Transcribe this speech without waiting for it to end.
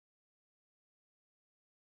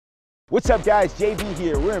What's up guys, JB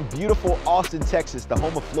here. We're in beautiful Austin, Texas, the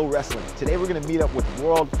home of FloWrestling. Today we're gonna meet up with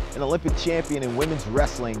world and Olympic champion in women's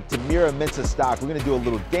wrestling, Tamyra Mensah-Stock. We're gonna do a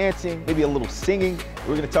little dancing, maybe a little singing.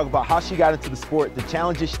 We're gonna talk about how she got into the sport, the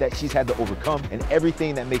challenges that she's had to overcome, and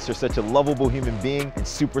everything that makes her such a lovable human being and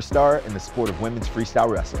superstar in the sport of women's freestyle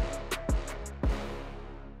wrestling.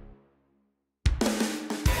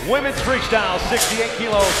 Women's freestyle, 68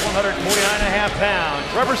 kilos, 149.5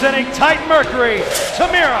 pounds. Representing Titan Mercury,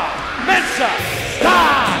 Tamyra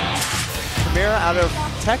Mensah-Stock. Tamyra out of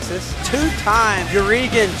Texas, two-time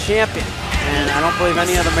Eurasian champion. And I don't believe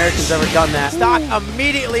any other American's ever done that. Stock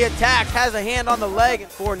immediately attacks, has a hand on the leg,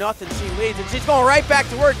 4-0, she leads, and she's going right back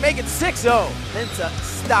to work, making 6-0.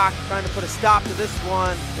 Mensah-Stock trying to put a stop to this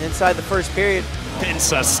one inside the first period.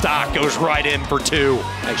 Mensah-Stock goes right in for two.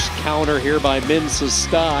 Nice counter here by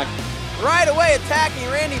Mensah-Stock. Right away attacking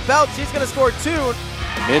Randy Belt, she's going to score two.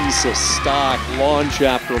 Mensah-Stock, launch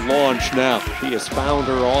after launch now. She has found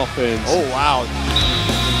her offense. Oh, wow.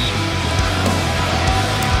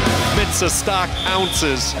 Mensah-Stock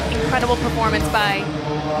pounces. Incredible performance by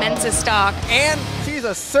Mensah-Stock. And she's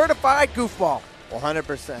a certified goofball,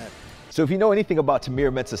 100%. So if you know anything about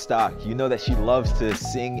Tamyra Mensah-Stock, you know that she loves to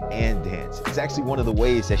sing and dance. It's actually one of the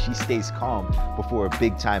ways that she stays calm before a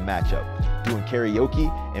big time matchup, doing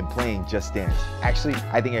karaoke and playing Just Dance. Actually,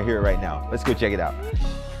 I think I hear it right now. Let's go check it out.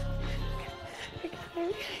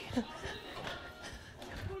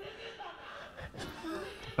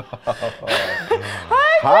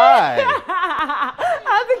 Hi.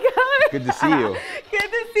 How's it going? Good to see you.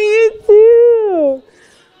 Good to see you too.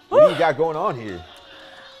 What do you got going on here?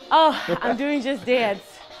 Oh, I'm doing Just Dance.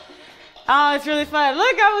 Oh, it's really fun.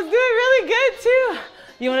 Look, I was doing really good too.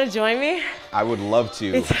 You want to join me? I would love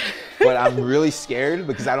to, but I'm really scared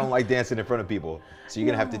because I don't like dancing in front of people. So you're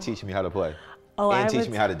going to have to teach me how to play. Oh, and teach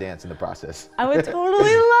me how to dance in the process. I would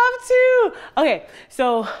totally love to. Okay,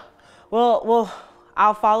 so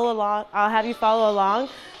I'll follow along. I'll have you follow along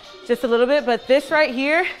just a little bit, but this right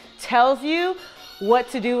here tells you what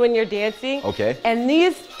to do when you're dancing. Okay. And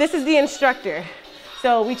this is the instructor.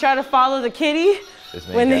 So we try to follow the kitty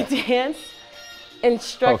when they dance.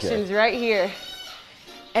 Instructions right here.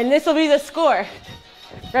 And this will be the score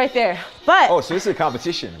right there. But oh, so this is a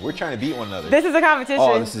competition. We're trying to beat one another. This is a competition.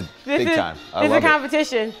 Oh, this is big time. This is a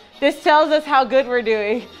competition. This tells us how good we're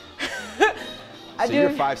doing. So you're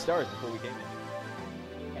 5 stars before we came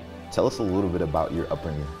in. Tell us a little bit about your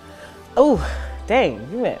upbringing. Oh, dang,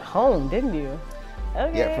 you went home, didn't you?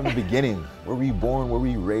 Okay. Yeah, from the beginning. Where were you born? Where were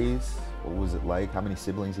you raised? What was it like? How many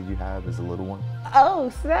siblings did you have as a little one?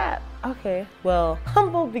 Oh, snap. Okay, well,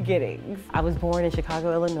 humble beginnings. I was born in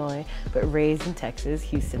Chicago, Illinois, but raised in Texas,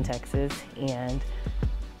 Houston, Texas, and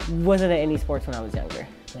wasn't at any sports when I was younger.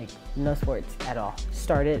 Like, no sports at all.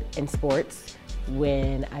 Started in sports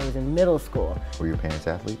when I was in middle school. Were your parents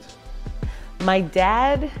athletes? My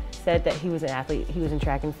dad said that he was an athlete. He was in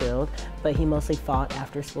track and field, but he mostly fought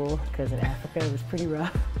after school because in Africa it was pretty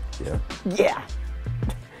rough. Yeah. Yeah.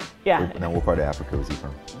 Yeah. Now, what part of Africa was he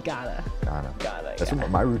from? Ghana. Ghana. Ghana. That's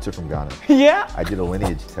what my roots are from Ghana. Yeah. I did a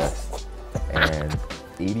lineage test, and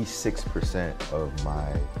 86% of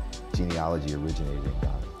my genealogy originated in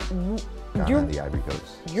Ghana. Ghana and the Ivory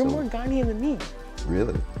Coast. You're more Ghanaian than me.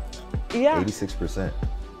 Really? Yeah. 86%.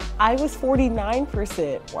 I was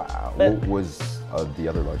 49%. Wow. What was the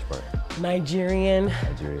other large part? Nigerian.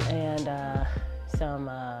 Nigeria. And some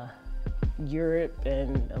Europe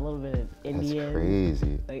and a little bit of Indian. That's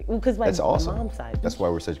crazy. Like, because my mom's side. That's why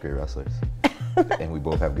we're such great wrestlers. And we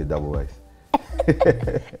both have good double A's.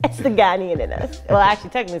 It's the Ghanaian in us. Well, actually,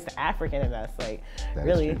 technically, it's the African in us. Like, that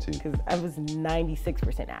really, because I was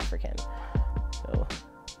 96% African. So,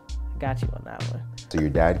 I got you on that one. So your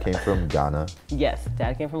dad came from Ghana? Yes,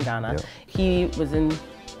 dad came from Ghana. Yep. He was in,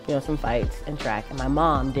 some fights and track, and my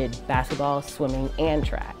mom did basketball, swimming, and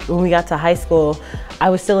track. When we got to high school, I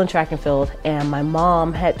was still in track and field, and my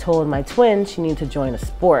mom had told my twin she needed to join a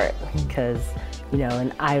sport because,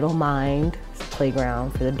 an idle mind is a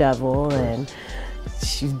playground for the devil, and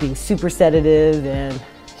she was being super sedative, and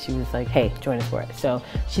she was like, hey, join a sport. So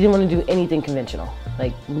she didn't want to do anything conventional,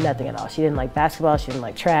 like nothing at all. She didn't like basketball, she didn't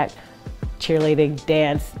like track, cheerleading,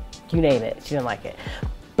 dance, you name it, she didn't like it.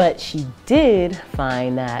 But she did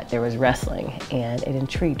find that there was wrestling, and it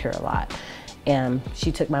intrigued her a lot. And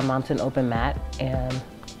she took my mom to an open mat, and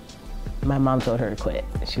my mom told her to quit.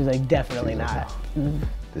 She was like, definitely not.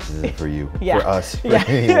 This isn't for you, yeah. for us, for yeah.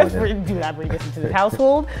 anyone. Do not bring this into the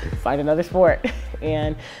household, find another sport.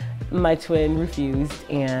 And My twin refused,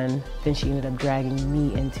 and then she ended up dragging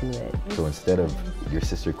me into it. So instead of your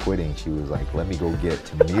sister quitting, she was like, let me go get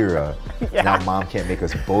Tamyra. Yeah. Now mom can't make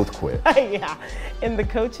us both quit. Yeah, and the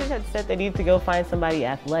coaches had said they need to go find somebody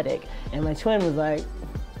athletic, and my twin was like,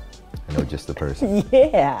 I know just the person.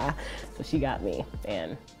 yeah. So she got me,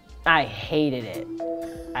 and I hated it.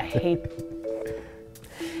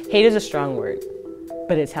 Hate is a strong word,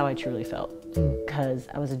 but it's how I truly felt, because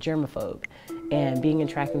I was a germaphobe. And being in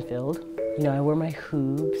track and field, you know, I wore my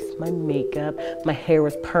hoops, my makeup, my hair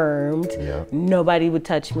was permed. Yep. Nobody would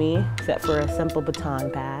touch me except for a simple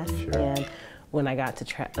baton pass. Sure. And when I got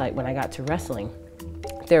to wrestling,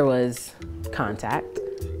 there was contact,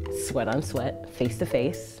 sweat on sweat, face to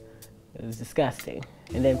face. It was disgusting.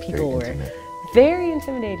 And then people were very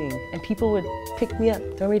intimidating, and people would pick me up,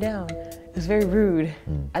 throw me down. It was very rude.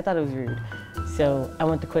 I thought it was rude. So I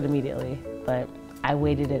went to quit immediately, but I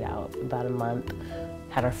waited it out about a month,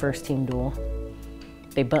 had our first team duel.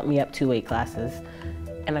 They bumped me up 2 weight classes,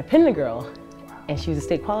 and I pinned a girl, and she was a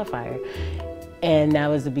state qualifier. And that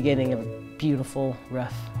was the beginning of a beautiful,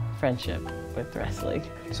 rough friendship with wrestling.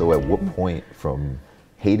 So at what point from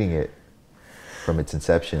hating it from its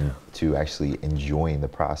inception to actually enjoying the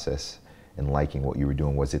process and liking what you were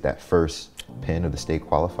doing? Was it that first pin of the state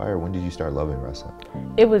qualifier? When did you start loving wrestling?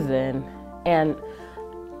 It was then, and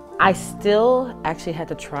I still actually had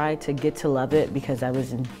to try to get to love it because I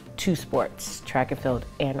was in 2 sports, track and field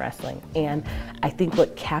and wrestling. And I think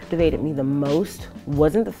what captivated me the most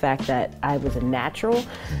wasn't the fact that I was a natural,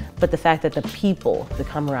 but the fact that the people, the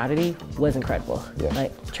camaraderie was incredible. Yeah.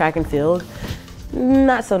 Like track and field,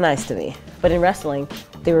 not so nice to me. But in wrestling,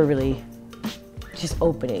 they were really just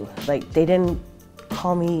opening. Like they didn't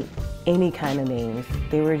call me any kind of names.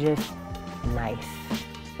 They were just nice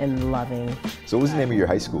and loving. So what was the name of your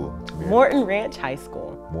high school? Tamyra? Morton Ranch High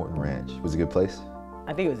School. Morton Ranch. Was it a good place?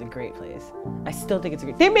 I think it was a great place. I still think it's a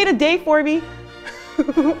great. They made a day for me.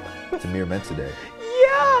 Tamyra Mensah Day.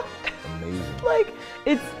 Yeah. Amazing. Like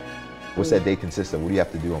it's. What's that day consist of? What do you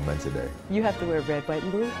have to do on Mensah Day? You have to wear red, white,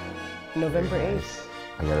 and blue. November 8th.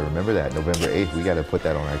 I gotta remember that. November 8th. We gotta put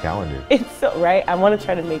that on our calendar. It's so right. I want to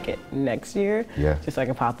try to make it next year. Yeah. Just so I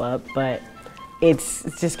can pop up, but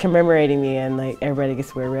it's just commemorating me, and like everybody gets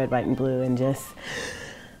to wear red, white, and blue, and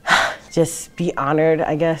just be honored,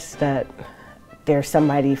 I guess, that there's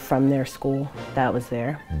somebody from their school that was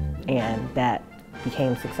there and that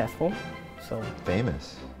became successful. So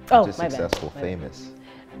Famous. Oh, Not just my bad. successful, My bad. famous.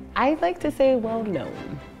 I like to say well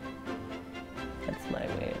known. That's my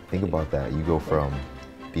way. Think about that. You go from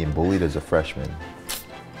being bullied as a freshman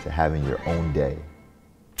to having your own day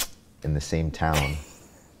in the same town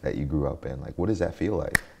that you grew up in. Like, what does that feel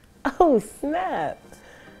like? Oh, snap.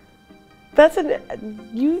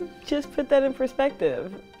 You just put that in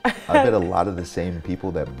perspective. I bet a lot of the same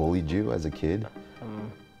people that bullied you as a kid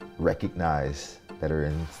recognize that are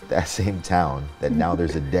in that same town that now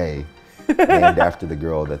there's a day named after the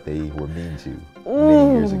girl that they were mean to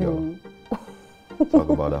many years ago. Talk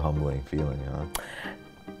about a humbling feeling,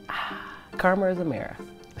 huh? Karma is a mirror.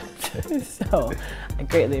 So I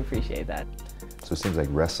greatly appreciate that. So it seems like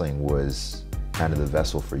wrestling was kind of the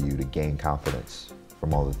vessel for you to gain confidence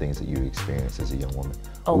from all the things that you experienced as a young woman.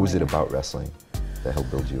 Oh, what was it man. about wrestling that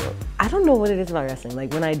helped build you up? I don't know what it is about wrestling.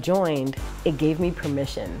 Like when I joined, it gave me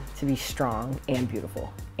permission to be strong and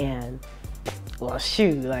beautiful. And well,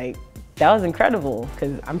 shoot, like that was incredible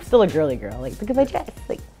because I'm still a girly girl. Like look at my dress.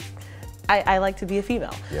 Like I like to be a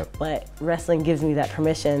female. Yep. But wrestling gives me that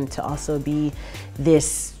permission to also be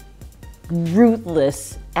this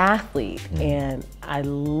ruthless athlete, and I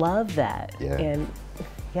love that. Yeah. And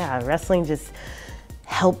yeah, wrestling just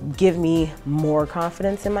helped give me more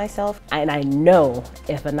confidence in myself. And I know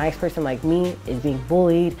if a nice person like me is being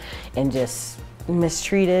bullied and just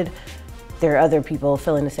mistreated, there are other people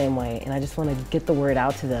feeling the same way. And I just want to get the word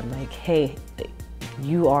out to them, like, hey,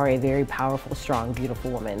 you are a very powerful, strong,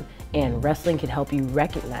 beautiful woman, and wrestling can help you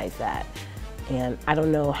recognize that. And I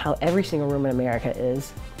don't know how every single room in America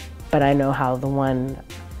is, but I know how the one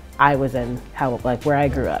I was in, how like where I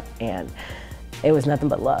grew up, and it was nothing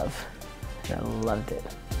but love. And I loved it.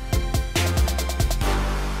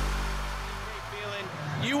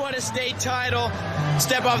 You won a state title,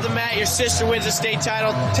 step off the mat, your sister wins a state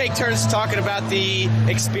title. Take turns talking about the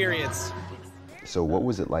experience. So what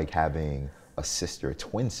was it like having a sister, a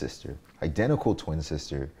twin sister, identical twin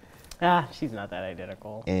sister, She's not that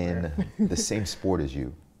identical. in the same sport as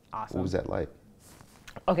you? Awesome. What was that like?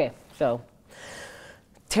 Okay, so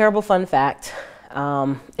terrible fun fact.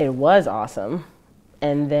 It was awesome,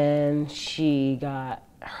 and then she got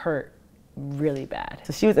hurt really bad.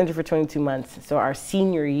 So she was injured for 22 months. So our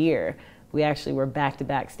senior year, We actually were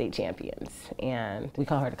back-to-back state champions, and we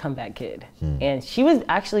call her the comeback kid. And she was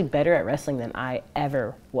actually better at wrestling than I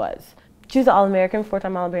ever was. She was an All-American,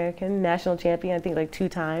 4-time All-American, national champion, I think like 2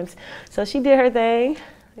 times. So she did her thing.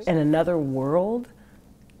 In another world,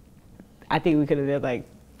 I think we could have did like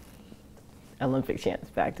Olympic champs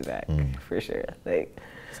back-to-back, for sure. Like,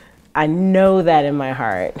 I know that in my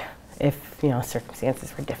heart, if, you know,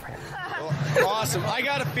 circumstances were different. Awesome. I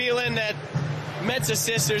got a feeling that Mensah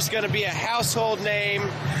Sisters going to be a household name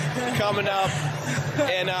coming up.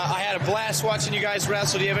 And I had a blast watching you guys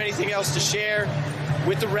wrestle. Do you have anything else to share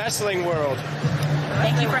with the wrestling world?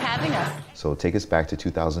 Thank you for having us. So take us back to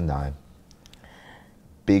 2009.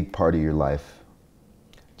 Big part of your life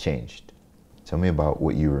changed. Tell me about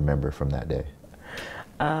what you remember from that day.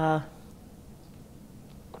 I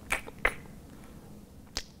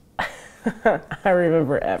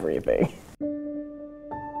remember everything.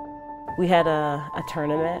 We had a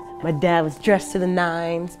tournament. My dad was dressed to the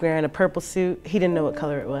nines, wearing a purple suit. He didn't know what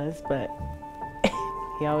color it was, but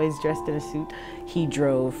he always dressed in a suit. He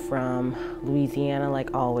drove from Louisiana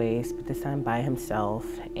like always, but this time by himself.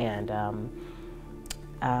 And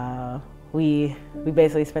we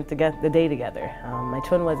basically spent the day together. My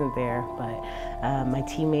twin wasn't there, but my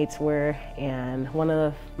teammates were, and one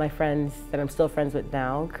of my friends that I'm still friends with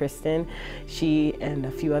now, Kristen, she and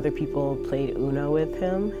a few other people played Uno with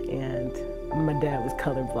him, and my dad was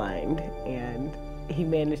colorblind, and he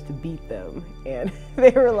managed to beat them, and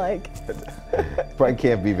they were like... Probably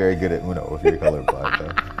can't be very good at Uno if you're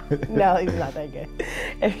colorblind. No, he's not that good.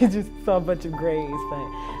 And he just saw a bunch of grays, but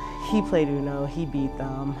he played Uno, he beat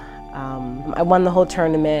them. I won the whole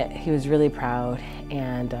tournament. He was really proud,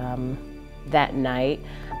 and that night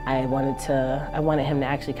I wanted him to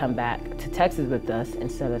actually come back to Texas with us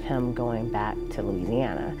instead of him going back to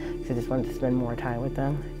Louisiana, because I just wanted to spend more time with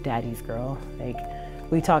them. Daddy's girl. Like,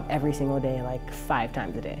 we talked every single day, like 5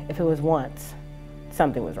 times a day. If it was once,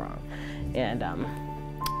 something was wrong. And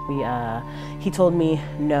he told me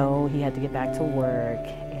no, he had to get back to work,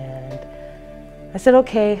 and I said,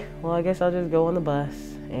 okay, well, I guess I'll just go on the bus.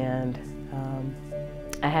 And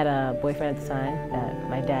I had a boyfriend at the time that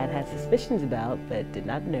my dad had suspicions about but did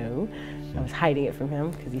not know. I was hiding it from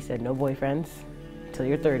him because he said no boyfriends until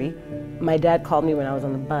you're 30. My dad called me when I was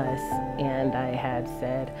on the bus, and I had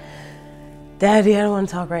said, Daddy, I don't want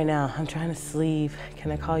to talk right now. I'm trying to sleep.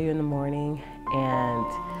 Can I call you in the morning? And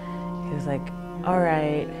he was like, all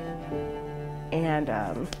right. And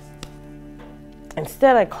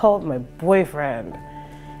instead I called my boyfriend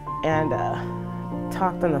and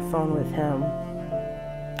talked on the phone with him,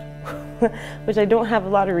 which I don't have a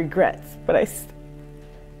lot of regrets, but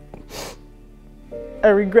I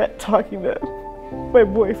regret talking to my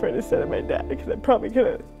boyfriend instead of my dad, because I probably could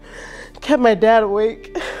have kept my dad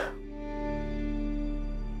awake.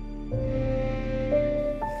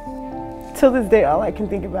 Till this day, all I can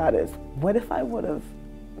think about is, what if I would have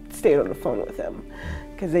stayed on the phone with him?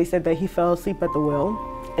 Because they said that he fell asleep at the wheel.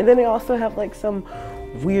 And then they also have like some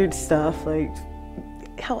weird stuff, like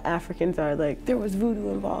how Africans are, like there was voodoo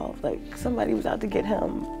involved, like somebody was out to get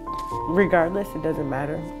him. Regardless, it doesn't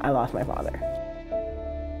matter. I lost my father.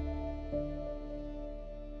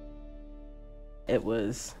 It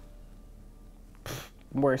was the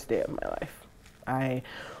worst day of my life. I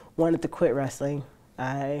wanted to quit wrestling.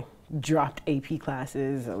 I dropped AP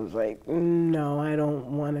classes. I was like, no, I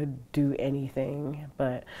don't want to do anything.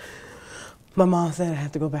 But my mom said I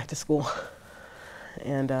have to go back to school.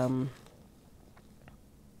 And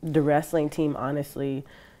the wrestling team honestly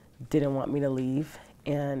didn't want me to leave,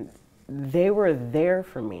 and they were there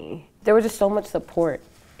for me. There was just so much support,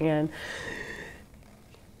 and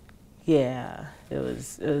yeah, it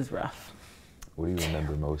was rough. What do you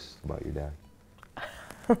remember most about your dad?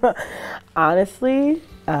 Honestly,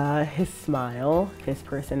 his smile, his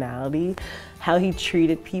personality, how he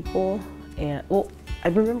treated people, and well, I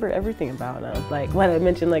remember everything about him. Like what I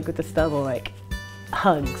mentioned, like with the stubble, like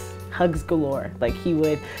hugs galore. Like he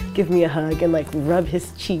would give me a hug and like rub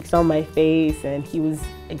his cheeks on my face, and he was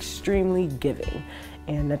extremely giving.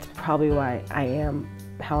 And that's probably why I am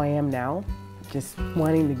how I am now, just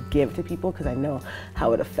wanting to give to people because I know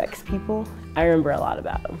how it affects people. I remember a lot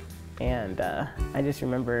about him, and I just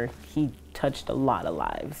remember he touched a lot of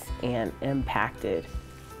lives and impacted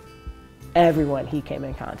everyone he came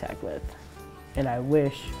in contact with. And I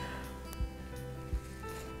wish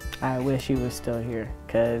he was still here,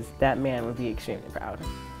 because that man would be extremely proud.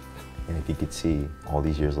 And if he could see all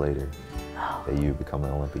these years later that you become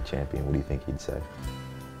an Olympic champion, what do you think he'd say?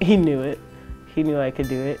 He knew it. He knew I could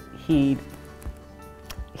do it. He'd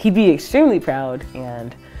be extremely proud,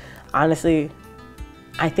 and honestly,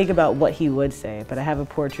 I think about what he would say, but I have a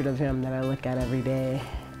portrait of him that I look at every day,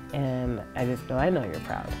 and I just go, I know you're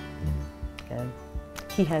proud. And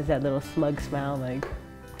he has that little smug smile like,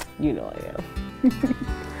 you know I am.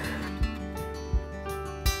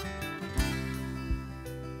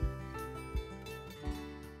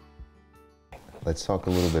 Let's talk a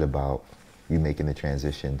little bit about you making the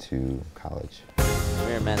transition to college.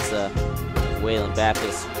 Tamyra Mensah, Wayland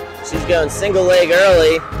Baptist. She's going single leg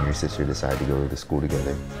early. And your sister decided to go to school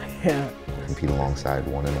together, Yeah. compete alongside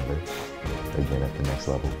one another, again at the next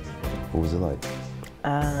level. What was it like?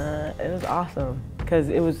 It was awesome because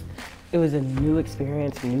it was a new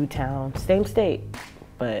experience, new town, same state,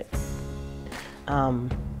 but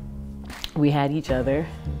we had each other,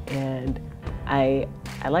 and I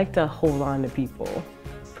like to hold on to people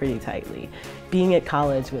pretty tightly. Being at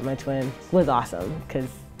college with my twin was awesome because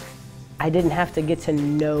I didn't have to get to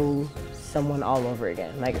know someone all over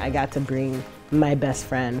again. Like, I got to bring my best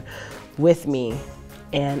friend with me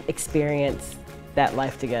and experience that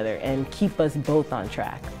life together and keep us both on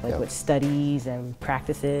track, like with studies and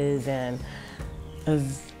practices, and it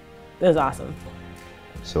was awesome.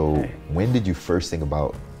 So when did you first think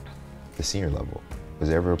about the senior level? Was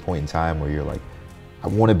there ever a point in time where you're like, I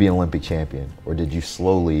want to be an Olympic champion? Or did you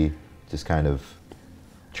slowly just kind of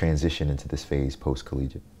transition into this phase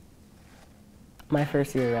post-collegiate? My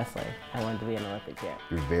first year of wrestling, I wanted to be an Olympic champ.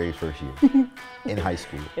 Your very first year in high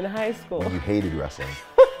school? In high school. When you hated wrestling?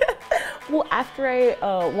 Well, after I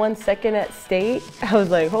won second at state, I was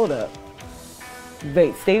like, hold up.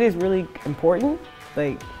 Wait, state is really important?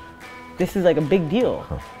 Like, this is like a big deal.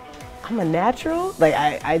 Huh. I'm a natural? Like,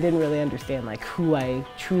 I didn't really understand like who I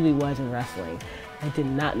truly was in wrestling. I did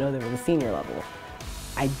not know there was a senior level.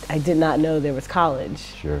 I did not know there was college.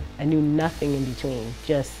 Sure. I knew nothing in between,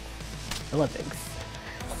 just Olympics.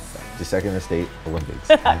 Just second at state, Olympics.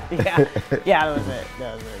 yeah, that was it.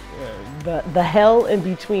 That was it. Yeah. The hell in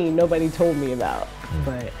between, nobody told me about.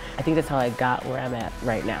 But I think that's how I got where I'm at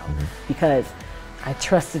right now, because I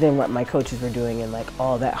trusted in what my coaches were doing and like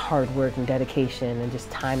all that hard work and dedication and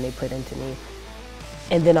just time they put into me.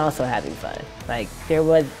 And then also having fun. Like,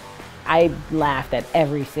 I laughed at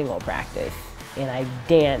every single practice and I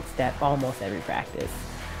danced at almost every practice.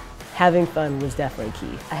 Having fun was definitely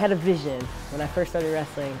key. I had a vision when I first started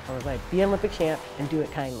wrestling. I was like, be an Olympic champ and do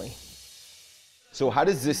it kindly. So how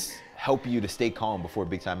does this help you to stay calm before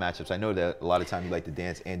big time matchups? I know that a lot of times you like to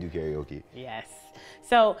dance and do karaoke. Yes.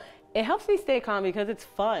 So it helps me stay calm because it's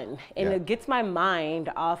fun and it gets my mind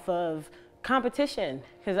off of competition,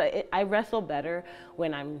 because I wrestle better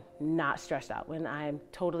when I'm not stressed out, when I'm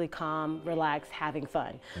totally calm, relaxed, having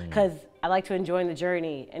fun, because I like to enjoy the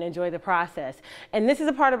journey and enjoy the process. And this is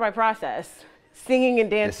a part of my process, singing and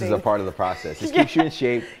dancing. This is a part of the process. This keeps you in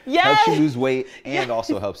shape, helps you lose weight, and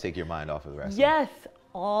also helps take your mind off of the wrestling. Yes,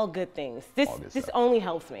 all good things. This only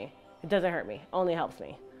helps me. It doesn't hurt me, only helps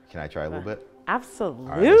me. Can I try a little bit?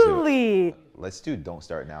 Absolutely. Right, let's do Don't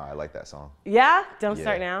Start Now. I like that song. Yeah? Don't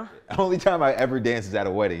Start Now? The only time I ever dance is at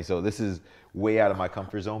a wedding, so this is way out of my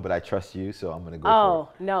comfort zone, but I trust you, so I'm going to go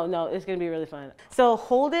for it. No, it's going to be really fun. So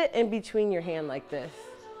hold it in between your hand like this.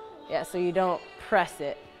 Yeah, so you don't press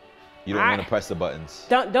it. You don't want to press the buttons.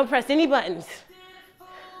 Don't press any buttons.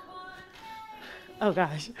 Oh,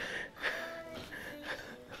 gosh.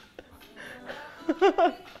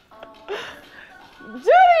 Judy,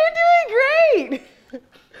 you're doing great.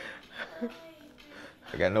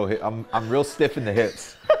 I got no hip. I'm real stiff in the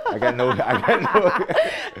hips. I got no.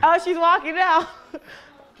 Oh, she's walking out.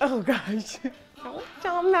 Oh gosh.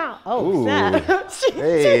 Tell him now. Oh, snap.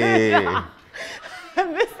 Hey. I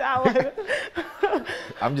missed that one.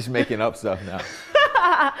 I'm just making up stuff now.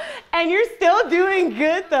 And you're still doing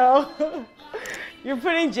good though. You're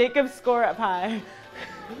putting Jacob's score up high.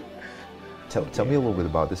 Tell me a little bit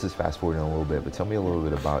about, this is fast forwarding a little bit, but tell me a little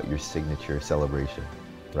bit about your signature celebration,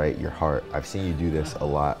 right? Your heart. I've seen you do this a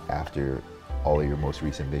lot after all of your most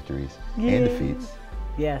recent victories and defeats.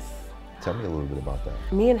 Yes. Tell me a little bit about that.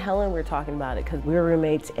 Me and Helen were talking about it because we were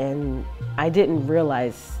roommates and I didn't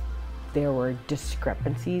realize there were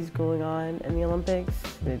discrepancies going on in the Olympics.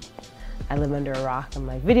 I live under a rock. I'm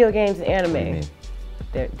like, video games and anime. What do you mean?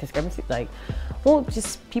 There discrepancies, like, well,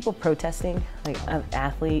 just people protesting, like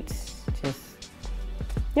athletes, just,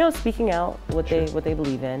 you know, speaking out what they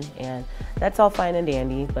believe in, and that's all fine and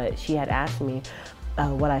dandy. But she had asked me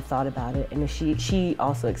what I thought about it, and she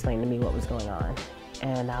also explained to me what was going on,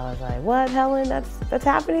 and I was like, "What, Helen? That's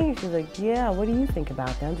happening?" She's like, "Yeah. What do you think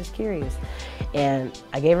about that? I'm just curious." And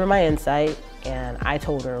I gave her my insight, and I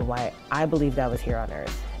told her why I believed I was here on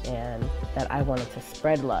Earth, and that I wanted to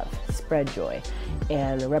spread love, spread joy,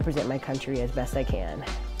 and represent my country as best I can.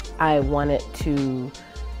 I wanted to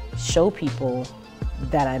show people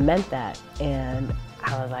that I meant that. And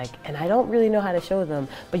I was like, and I don't really know how to show them,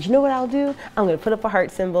 but you know what I'll do? I'm gonna put up a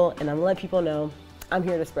heart symbol and I'm gonna let people know I'm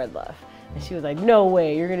here to spread love. And she was like, no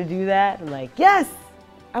way, you're gonna do that? I'm like, yes,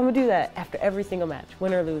 I'm gonna do that after every single match.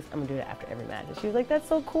 Win or lose, I'm gonna do that after every match. And she was like, that's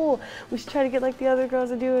so cool. We should try to get like the other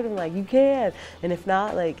girls to do it. I'm like, you can. And if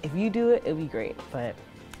not, like, if you do it, it'll be great. But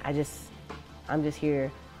I'm just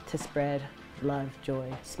here to spread love,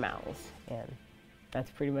 joy, smiles. And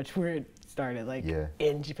that's pretty much where it started, like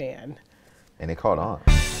in Japan. And it caught on.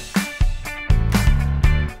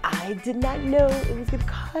 I did not know it was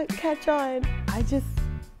gonna catch on. I just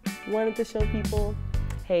wanted to show people,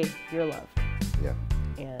 hey, you're loved. Yeah.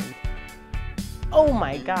 And oh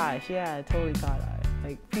my gosh, yeah, it totally caught on.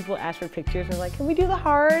 Like people ask for pictures and they're like, can we do the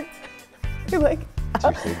hearts? You're like, it's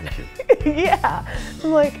your signature. yeah.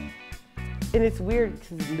 I'm like, and it's weird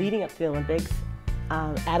because leading up to the Olympics,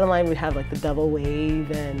 Adeline would have like the double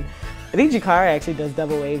wave, and I think Jakara actually does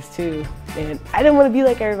double waves too. And I didn't want to be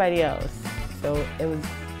like everybody else. So it was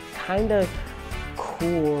kind of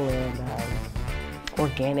cool and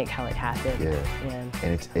organic how it happened. Yeah.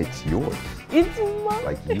 And it's yours. It's mine.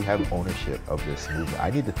 Like you have ownership of this movement.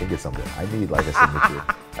 I need to think of something. I need like a signature.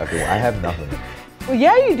 I have nothing. Well,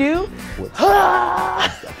 yeah, you do.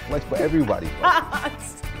 Flex for everybody.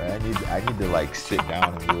 I need to like sit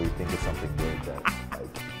down and really think of something good that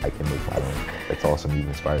like, I can make my own. That's awesome. You've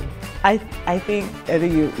inspired me. I think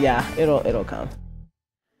it'll come.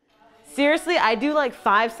 Seriously, I do like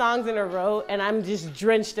 5 songs in a row and I'm just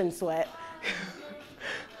drenched in sweat.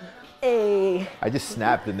 Hey. I just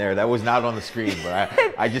snapped in there. That was not on the screen, but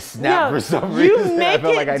I just snapped for some reason. I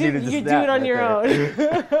felt like I needed to snap. You do it on your own.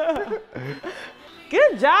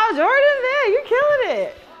 Good job, Jordan. Man, you're killing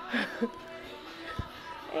it.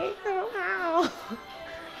 Hey, how?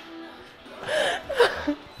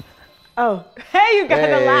 Oh, hey, you got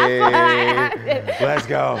the last one I had. Let's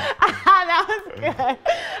go. That was good.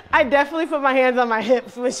 I definitely put my hands on my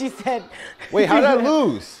hips when she said. Wait, how did I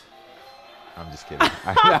lose? I'm just kidding.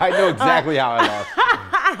 I know exactly how I lost.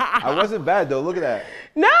 I wasn't bad though. Look at that.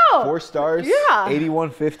 No. 4 stars. Yeah.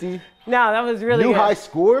 81.50. No, that was really New good. high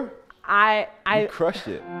score. You crushed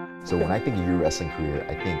it. So when I think of your wrestling career,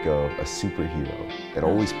 I think of a superhero that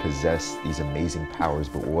always possessed these amazing powers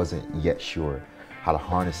but wasn't yet sure how to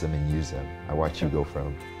harness them and use them. I watched you go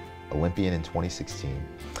from Olympian in 2016.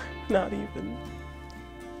 Not even.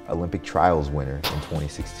 Olympic trials winner in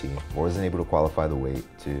 2016. Wasn't able to qualify the weight,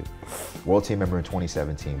 to world team member in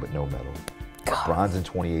 2017 but no medal. God. Bronze in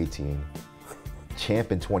 2018.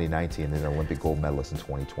 Champ in 2019 and then Olympic gold medalist in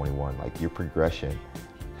 2021. Like your progression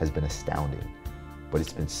has been astounding, but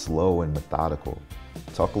it's been slow and methodical.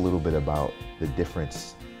 Talk a little bit about the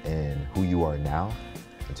difference in who you are now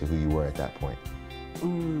and to who you were at that point.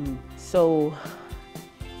 So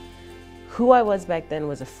who I was back then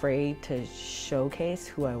was afraid to showcase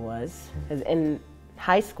who I was. In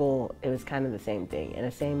high school, it was kind of the same thing, and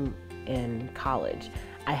the same in college.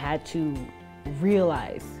 I had to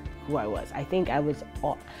realize who I was. I think I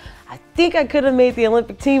could have made the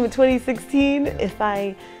Olympic team in 2016 if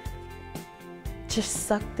I just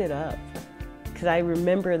sucked it up. Because I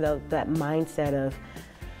remember that mindset of,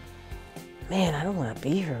 man, I don't want to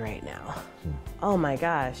be here right now. Oh my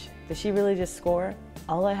gosh, did she really just score?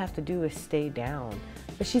 All I have to do is stay down.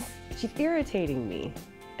 But she's irritating me,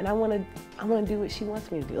 and I want to do what she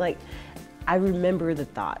wants me to do. Like, I remember the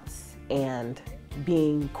thoughts and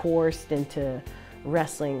being coerced into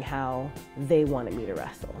wrestling how they wanted me to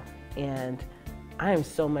wrestle. And I am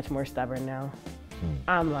so much more stubborn now.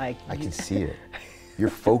 I'm like, I can see it. Your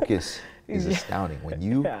focus is astounding. When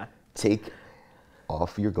you take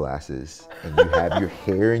off your glasses and you have your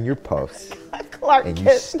hair in your puffs and you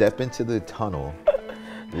step into the tunnel,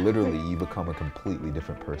 literally you become a completely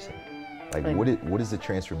different person. Like what is the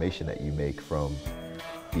transformation that you make from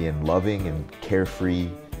being loving and carefree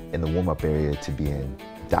in the warm-up area to being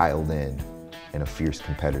dialed in and a fierce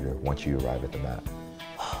competitor once you arrive at the mat?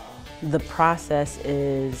 The process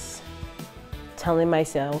is telling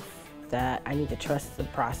myself that I need to trust the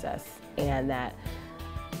process and that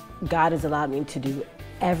God has allowed me to do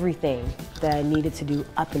everything that I needed to do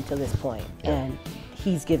up until this point. And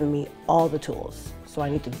He's given me all the tools. So I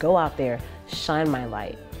need to go out there, shine my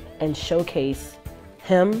light, and showcase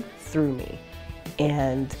Him through me.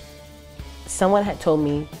 And someone had told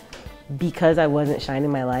me, because I wasn't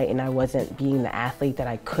shining my light and I wasn't being the athlete that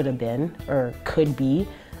I could have been or could be,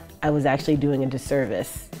 I was actually doing a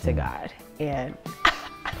disservice to God. And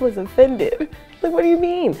I was offended. Like, what do you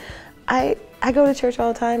mean? I go to church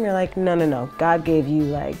all the time. You're like, no. God gave you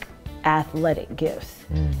like athletic gifts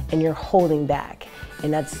and you're holding back,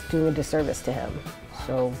 and that's doing a disservice to him.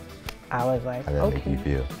 So I was like, How did that make you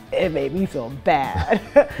feel? It made me feel bad.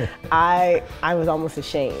 I was almost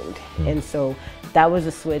ashamed. And so that was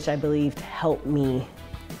a switch, I believe, to help me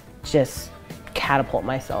just catapult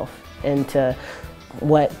myself into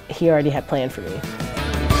what he already had planned for me.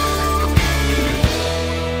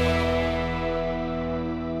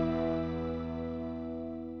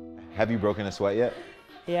 Have you broken a sweat yet?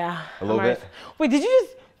 Yeah. A little bit? Wait, did you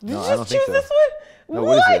just choose this one? No,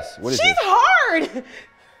 what is this? What is She's this? hard!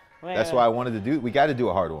 Wait, That's why I wanted to do, we got to do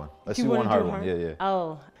a hard one. Let's do one hard one. Yeah, yeah.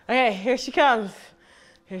 Oh, okay, here she comes.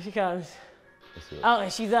 Here she comes. Let's do it. Oh,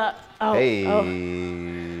 and she's up. Oh, Hey.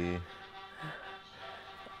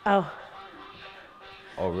 oh.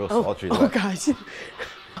 Oh, real sultry. Oh, look. gosh.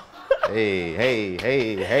 Hey, hey,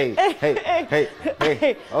 hey, hey, hey, hey, hey.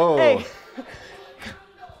 Hey, Oh. hey.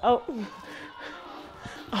 Oh.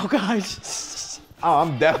 Oh, gosh. Oh,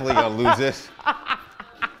 I'm definitely going to lose this.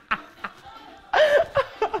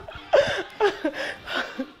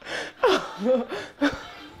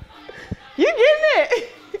 You getting it?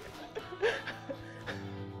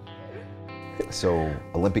 So,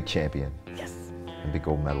 Olympic champion. Yes. Olympic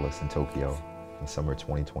gold medalist in Tokyo in summer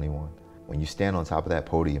 2021. When you stand on top of that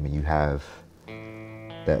podium and you have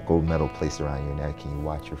that gold medal placed around your neck and you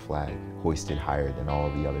watch your flag hoisted higher than all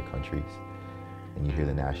of the other countries and you hear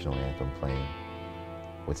the national anthem playing,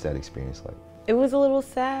 what's that experience like? It was a little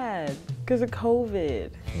sad because of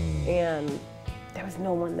COVID and there was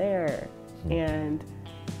no one there. And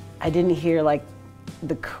I didn't hear like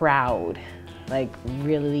the crowd like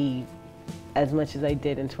really as much as I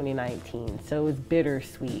did in 2019. So it was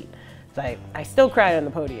bittersweet. It's like, I still cried on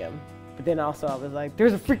the podium, but then also I was like,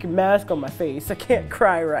 there's a freaking mask on my face. I can't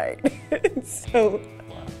cry right. So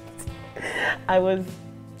I won't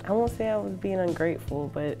say I was being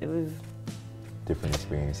ungrateful, but it was Different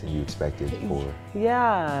experience than you expected for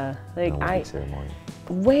yeah, like an Olympic ceremony.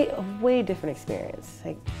 way different experience.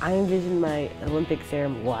 Like I envisioned my Olympic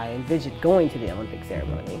ceremony, well, I envisioned going to the Olympic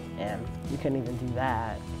ceremony and we couldn't even do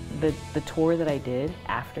that. The tour that I did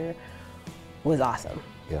after was awesome.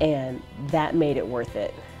 Yeah. And that made it worth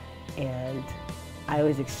it. And I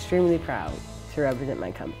was extremely proud to represent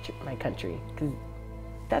my country because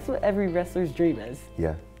that's what every wrestler's dream is.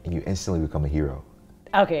 Yeah, and you instantly become a hero.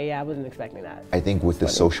 Okay, yeah, I wasn't expecting that. I think with the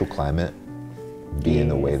social climate being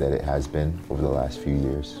the way that it has been over the last few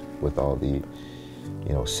years, with all the,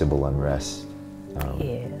 civil unrest,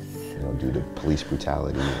 due to police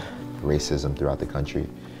brutality, racism throughout the country,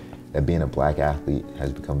 that being a black athlete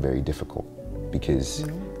has become very difficult because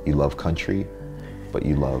you love country, but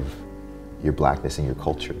you love your blackness and your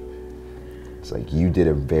culture. It's like you did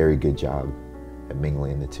a very good job at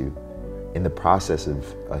mingling the two. In the process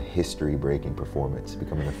of a history-breaking performance,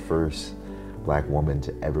 becoming the first black woman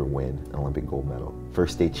to ever win an Olympic gold medal,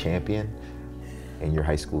 first state champion in your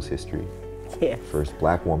high school's history, Yes. first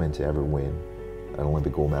black woman to ever win an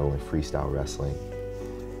Olympic gold medal in freestyle wrestling.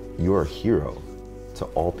 You're a hero to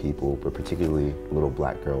all people, but particularly little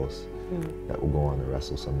black girls that will go on to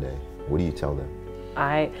wrestle someday. What do you tell them?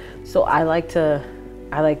 I like to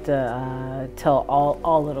tell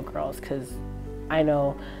all little girls because I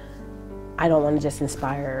know I don't want to just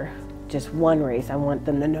inspire just one race. I want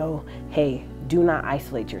them to know, hey, do not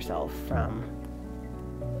isolate yourself from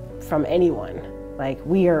anyone. Like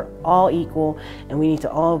we are all equal and we need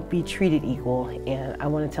to all be treated equal. And I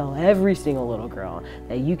want to tell every single little girl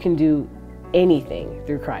that you can do anything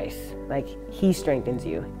through Christ. Like he strengthens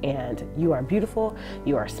you and you are beautiful,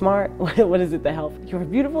 you are smart. What is it that helps? You are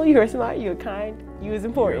beautiful, you are smart, you are kind, you is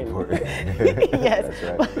important. Yes,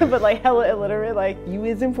 that's right. But like hella illiterate, like you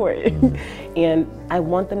is important. And I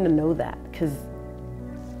want them to know that because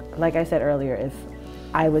like I said earlier, if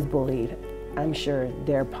I was bullied, I'm sure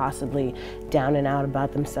they're possibly down and out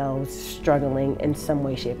about themselves, struggling in some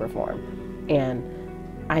way, shape, or form. And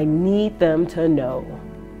I need them to know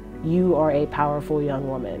you are a powerful young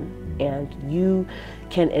woman and you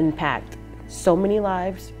can impact so many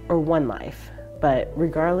lives or one life. But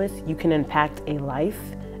regardless, you can impact a life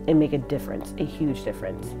and make a difference, a huge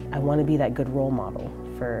difference. I want to be that good role model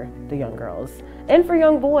for the young girls and for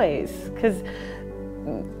young boys because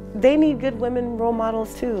they need good women role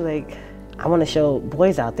models too. Like, I want to show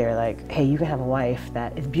boys out there like, hey, you can have a wife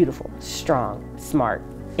that is beautiful, strong, smart,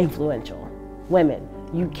 influential. Women,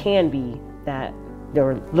 you can be that. There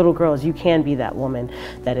were little girls, you can be that woman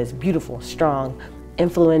that is beautiful, strong,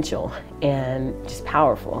 influential, and just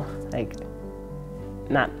powerful. Like,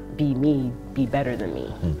 not be me, be better than me.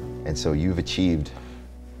 And so you've achieved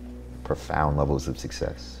profound levels of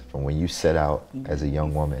success from when you set out as a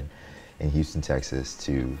young woman in Houston, Texas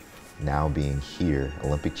to now being here,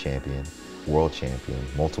 Olympic champion, world champion,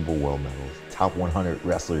 multiple world medals, top 100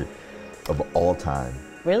 wrestler of all time.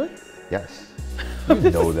 Really? Yes.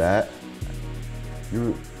 You know that.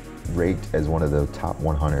 You're ranked as one of the top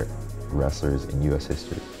 100 wrestlers in U.S.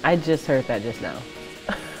 history. I just heard that just now.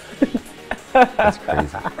 That's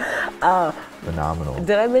crazy. Phenomenal.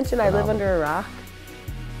 Did I mention Phenomenal. I live under a rock?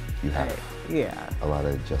 You have. Yeah. A lot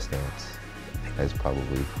of Just Dance has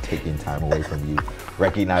probably taken time away from you,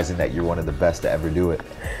 recognizing that you're one of the best to ever do it.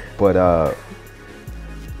 But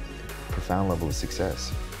profound level of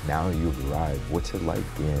success. Now you've arrived. What's it like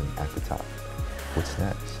being at the top? What's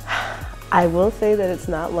next? I will say that it's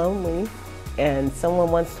not lonely. And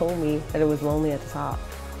someone once told me that it was lonely at the top.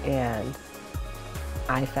 And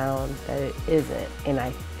I found that it isn't. And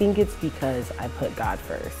I think it's because I put God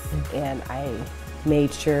first. And I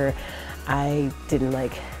made sure I didn't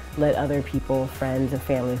let other people, friends and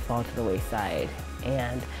family fall to the wayside.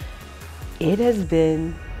 And it has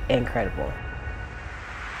been incredible.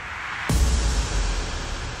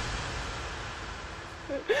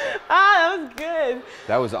 That was good.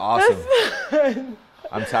 That was awesome.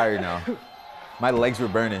 I'm tired now. My legs were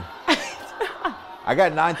burning. I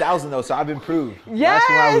got 9,000 though, so I've improved. Yes! Last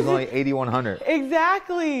one I was only 8,100.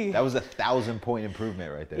 Exactly. That was a 1,000-point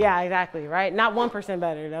improvement right there. Yeah, exactly, right? Not 1%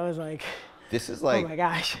 better. That was like, This is like, oh my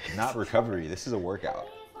gosh. not recovery. This is a workout.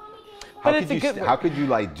 But it's a good How could you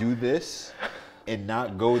do this and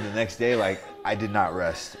not go the next day like, I did not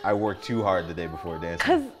rest. I worked too hard the day before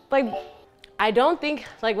dancing. Because I don't think,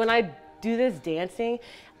 when I do this dancing,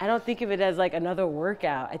 I don't think of it as another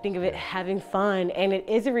workout. I think of it having fun, and it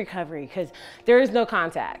is a recovery because there is no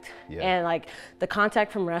contact. Yeah. And the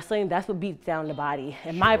contact from wrestling, that's what beats down the body,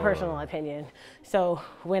 in my personal opinion. So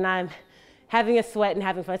when I'm having a sweat and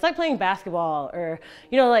having fun, it's like playing basketball or,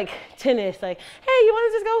 tennis. Hey, you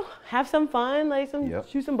want to just go have some fun,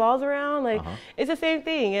 shoot some balls around? It's the same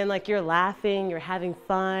thing. And you're laughing, you're having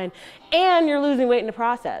fun, and you're losing weight in the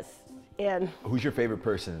process. And who's your favorite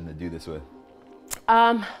person to do this with?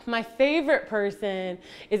 My favorite person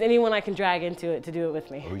is anyone I can drag into it to do it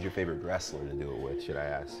with me. Who's your favorite wrestler to do it with, should I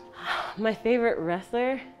ask? My favorite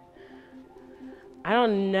wrestler? I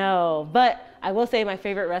don't know, but I will say my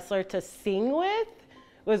favorite wrestler to sing with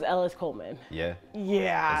was Ellis Coleman. Yeah?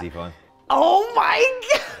 Yeah. Is he fun? Oh my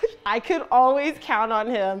gosh! I could always count on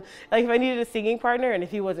him. If I needed a singing partner and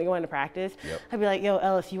if he wasn't going to practice, I'd be like, yo,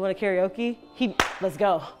 Ellis, you want to karaoke? Let's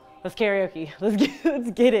go. Let's karaoke.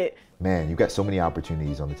 Let's get it. Man, you've got so many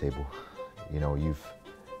opportunities on the table.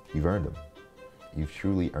 You've earned them. You've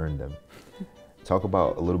truly earned them. Talk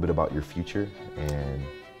about a little bit about your future and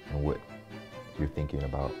what you're thinking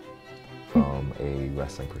about from a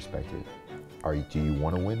wrestling perspective. Do you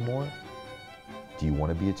want to win more? Do you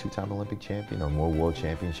want to be a two-time Olympic champion or more world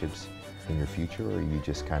championships in your future, or are you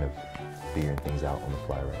just kind of figuring things out on the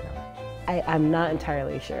fly right now? I'm not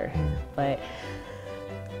entirely sure, but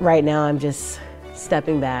right now I'm just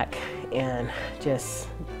stepping back and just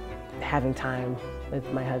having time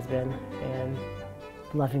with my husband and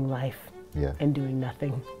loving life and doing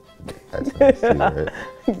nothing. That's nice too, right?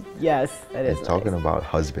 Yes, that is nice. Talking about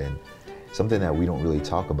husband, something that we don't really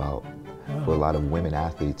talk about for a lot of women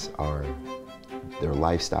athletes are their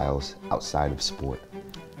lifestyles outside of sport.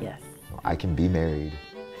 Yes. I can be married,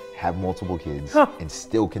 have multiple kids, and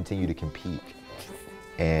still continue to compete.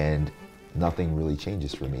 And nothing really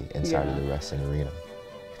changes for me inside of the wrestling arena.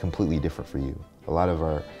 It's completely different for you. A lot of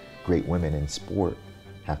our great women in sport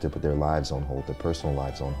have to put their lives on hold, their personal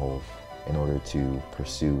lives on hold, in order to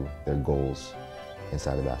pursue their goals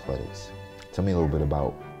inside of athletics. Tell me a little bit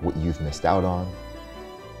about what you've missed out on,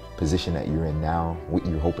 position that you're in now, what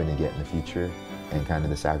you're hoping to get in the future, and kind of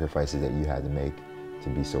the sacrifices that you had to make to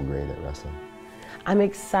be so great at wrestling. I'm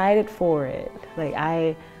excited for it.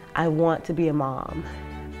 I want to be a mom.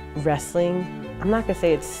 Wrestling, I'm not gonna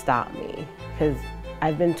say it stopped me, because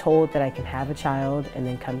I've been told that I can have a child and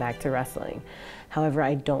then come back to wrestling. However,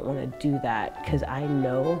 I don't want to do that because I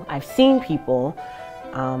know, I've seen people,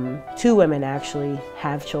 2 women actually,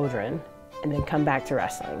 have children and then come back to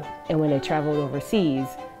wrestling. And when they traveled overseas,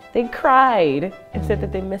 they cried and said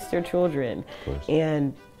that they missed their children.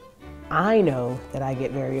 And I know that I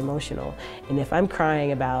get very emotional. And if I'm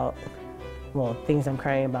crying about, things I'm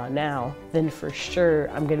crying about now, then for sure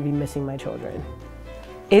I'm gonna be missing my children.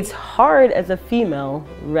 It's hard as a female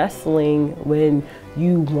wrestling when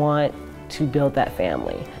you want to build that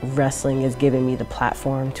family. Wrestling is giving me the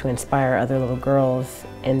platform to inspire other little girls,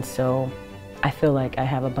 and so I feel like I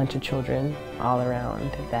have a bunch of children all around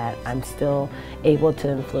that I'm still able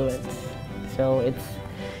to influence. So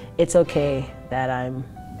it's okay that I'm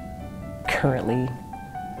currently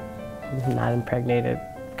not impregnated,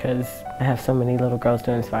 because I have so many little girls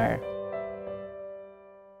to inspire.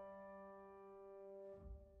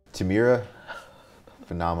 Tamyra,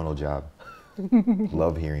 phenomenal job.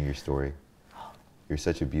 Love hearing your story. You're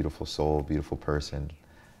such a beautiful soul, beautiful person,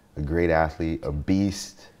 a great athlete, a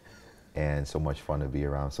beast, and so much fun to be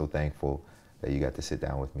around. So thankful that you got to sit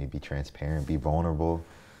down with me, be transparent, be vulnerable,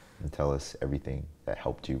 and tell us everything that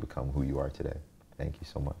helped you become who you are today. Thank you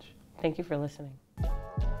so much. Thank you for listening.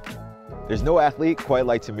 There's no athlete quite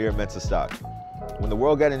like Tamyra Mensah-Stock. When the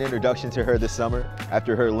world got an introduction to her this summer,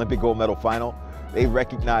 after her Olympic gold medal final, they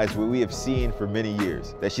recognized what we have seen for many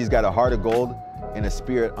years, that she's got a heart of gold and a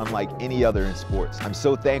spirit unlike any other in sports. I'm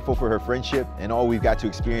so thankful for her friendship and all we've got to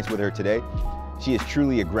experience with her today. She is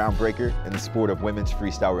truly a groundbreaker in the sport of women's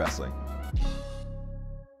freestyle wrestling.